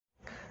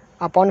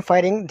Upon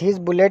firing, this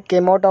bullet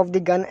came out of the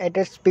gun at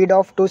a speed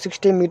of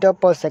 260 meters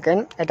per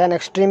second at an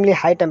extremely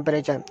high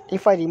temperature.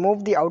 If I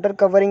remove the outer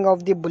covering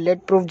of the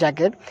bulletproof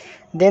jacket,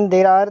 then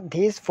there are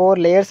these 4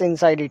 layers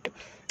inside it.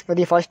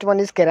 The first one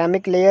is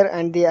ceramic layer,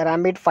 and the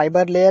aramid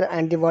fiber layer,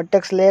 and the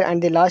vertex layer,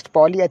 and the last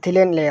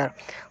polyethylene layer.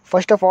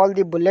 First of all,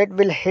 the bullet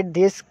will hit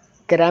this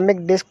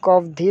ceramic disc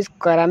of this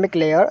ceramic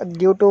layer,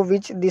 due to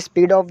which the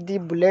speed of the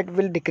bullet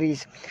will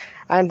decrease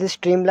and the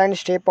streamlined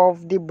shape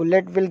of the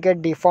bullet will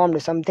get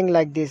deformed, something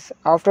like this.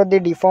 After the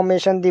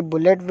deformation, the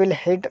bullet will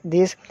hit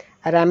this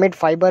aramid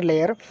fiber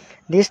layer.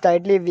 This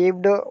tightly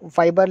weaved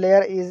fiber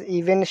layer is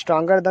even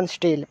stronger than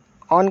steel.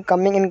 On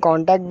coming in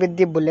contact with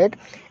the bullet,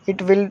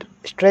 it will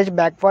stretch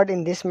backward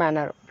in this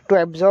manner to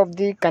absorb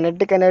the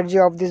kinetic energy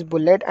of this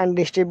bullet and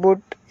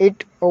distribute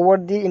it over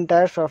the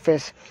entire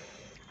surface.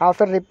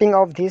 After ripping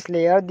off this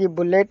layer, the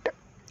bullet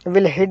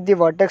will hit the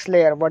vertex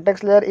layer.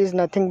 Vertex layer is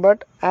nothing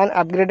but an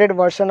upgraded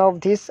version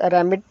of this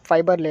aramid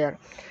fiber layer,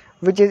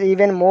 which is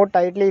even more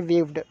tightly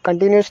weaved.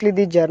 Continuously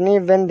the journey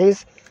when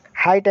this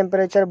high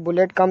temperature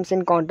bullet comes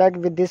in contact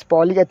with this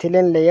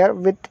polyethylene layer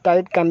with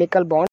tight chemical bond.